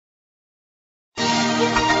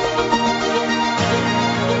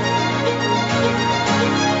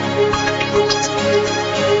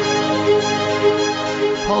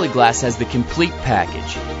Polyglass has the complete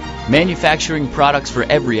package, manufacturing products for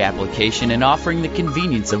every application and offering the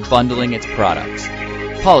convenience of bundling its products.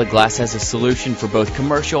 Polyglass has a solution for both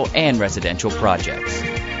commercial and residential projects.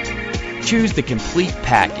 Choose the complete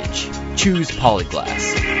package. Choose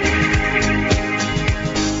Polyglass.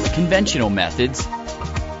 Conventional methods: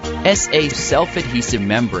 SA self-adhesive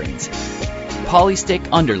membranes, polystick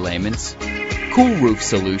underlayments, cool roof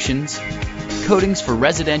solutions, coatings for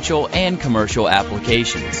residential and commercial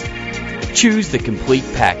applications. Choose the complete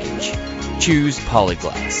package. Choose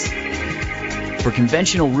Polyglass. For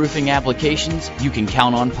conventional roofing applications, you can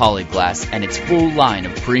count on Polyglass and its full line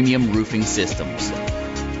of premium roofing systems.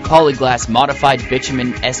 Polyglass modified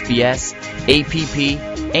bitumen SBS, APP,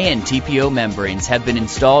 and TPO membranes have been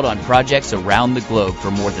installed on projects around the globe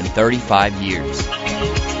for more than 35 years.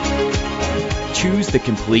 Choose the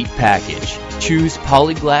complete package. Choose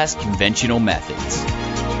Polyglass conventional methods.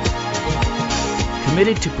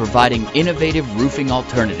 Committed to providing innovative roofing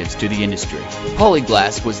alternatives to the industry,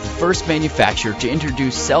 Polyglass was the first manufacturer to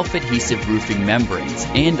introduce self-adhesive roofing membranes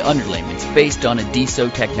and underlayments based on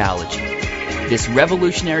Adiso technology. This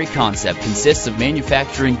revolutionary concept consists of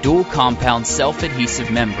manufacturing dual compound self-adhesive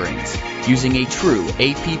membranes using a true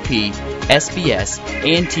APP, SBS,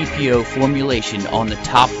 and TPO formulation on the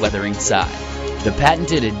top weathering side. The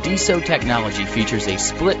patented Adiso technology features a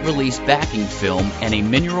split-release backing film and a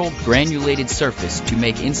mineral granulated surface to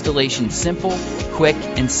make installation simple, quick,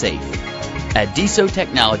 and safe. Adiso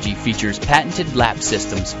technology features patented lap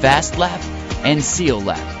systems Fast Lap and Seal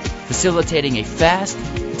Lap, facilitating a fast,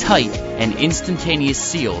 tight, and instantaneous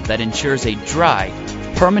seal that ensures a dry,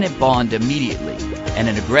 permanent bond immediately, and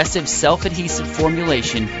an aggressive self-adhesive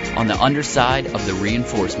formulation on the underside of the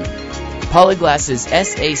reinforcement. Polyglass's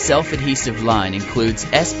SA self-adhesive line includes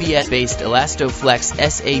SBS-based Elastoflex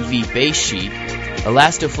SAV base sheet,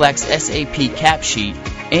 Elastoflex SAP cap sheet,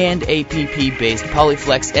 and APP-based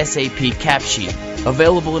Polyflex SAP cap sheet,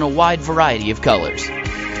 available in a wide variety of colors.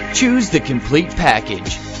 Choose the complete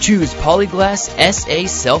package. Choose Polyglass SA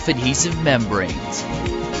self-adhesive membranes.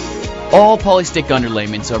 All polystick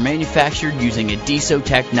underlayments are manufactured using Adiso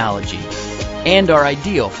technology and are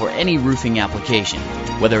ideal for any roofing application,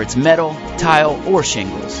 whether it's metal, tile, or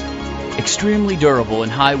shingles. Extremely durable in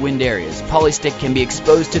high wind areas, polystick can be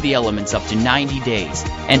exposed to the elements up to 90 days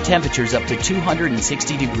and temperatures up to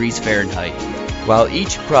 260 degrees Fahrenheit. While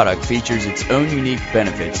each product features its own unique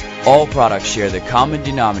benefits, all products share the common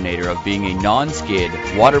denominator of being a non-skid,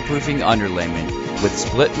 waterproofing underlayment with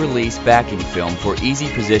split-release backing film for easy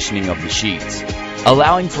positioning of the sheets,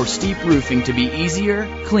 allowing for steep roofing to be easier,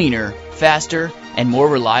 cleaner, faster, and more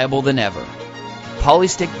reliable than ever.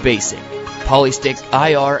 Polystick Basic, Polystick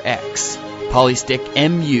IRX, Polystick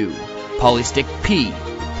MU, Polystick P,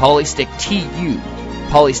 Polystick TU,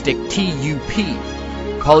 Polystick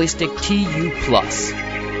TUP, Polystick TU Plus.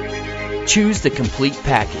 Choose the complete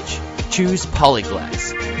package. Choose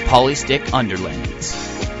Polyglass, Polystick Underlayments.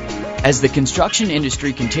 As the construction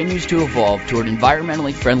industry continues to evolve toward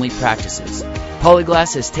environmentally friendly practices,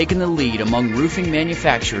 Polyglass has taken the lead among roofing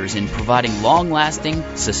manufacturers in providing long-lasting,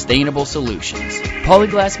 sustainable solutions.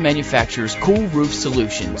 Polyglass manufactures cool roof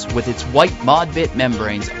solutions with its white ModBit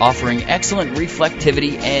membranes offering excellent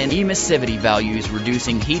reflectivity and emissivity values,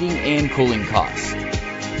 reducing heating and cooling costs.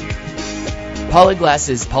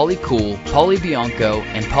 Polyglass's Polycool, Polybianco,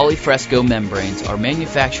 and Polyfresco membranes are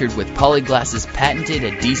manufactured with Polyglass's patented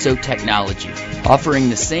Adiso technology, offering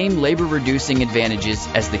the same labor-reducing advantages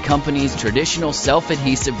as the company's traditional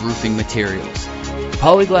self-adhesive roofing materials.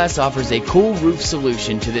 Polyglass offers a cool roof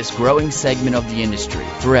solution to this growing segment of the industry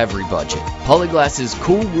for every budget. Polyglass's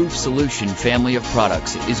Cool Roof Solution family of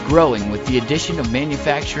products is growing with the addition of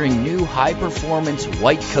manufacturing new high-performance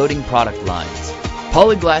white coating product lines.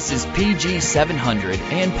 Polyglass's PG700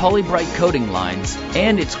 and Polybright coating lines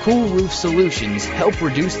and its Cool Roof Solutions help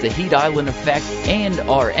reduce the heat island effect and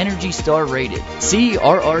are ENERGY STAR rated,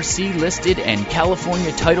 CRRC listed, and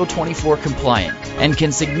California Title 24 compliant, and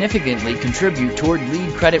can significantly contribute toward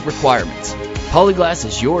LEED credit requirements. Polyglass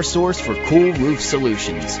is your source for cool roof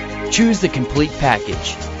solutions. Choose the complete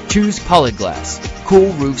package. Choose Polyglass,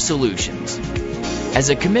 Cool Roof Solutions. As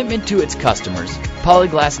a commitment to its customers,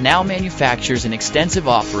 Polyglass now manufactures an extensive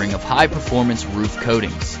offering of high-performance roof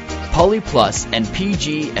coatings. PolyPlus and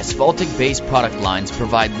PG asphaltic-based product lines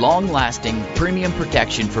provide long-lasting, premium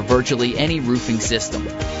protection for virtually any roofing system.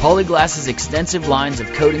 Polyglass's extensive lines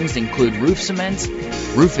of coatings include roof cements,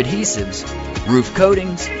 roof adhesives, roof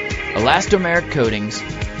coatings, elastomeric coatings,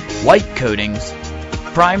 white coatings,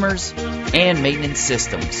 primers, and maintenance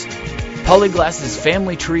systems. Polyglass's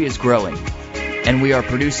family tree is growing, and we are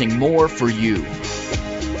producing more for you.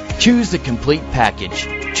 Choose the complete package.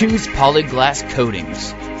 Choose Polyglass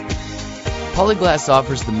Coatings. Polyglass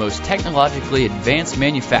offers the most technologically advanced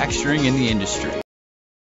manufacturing in the industry.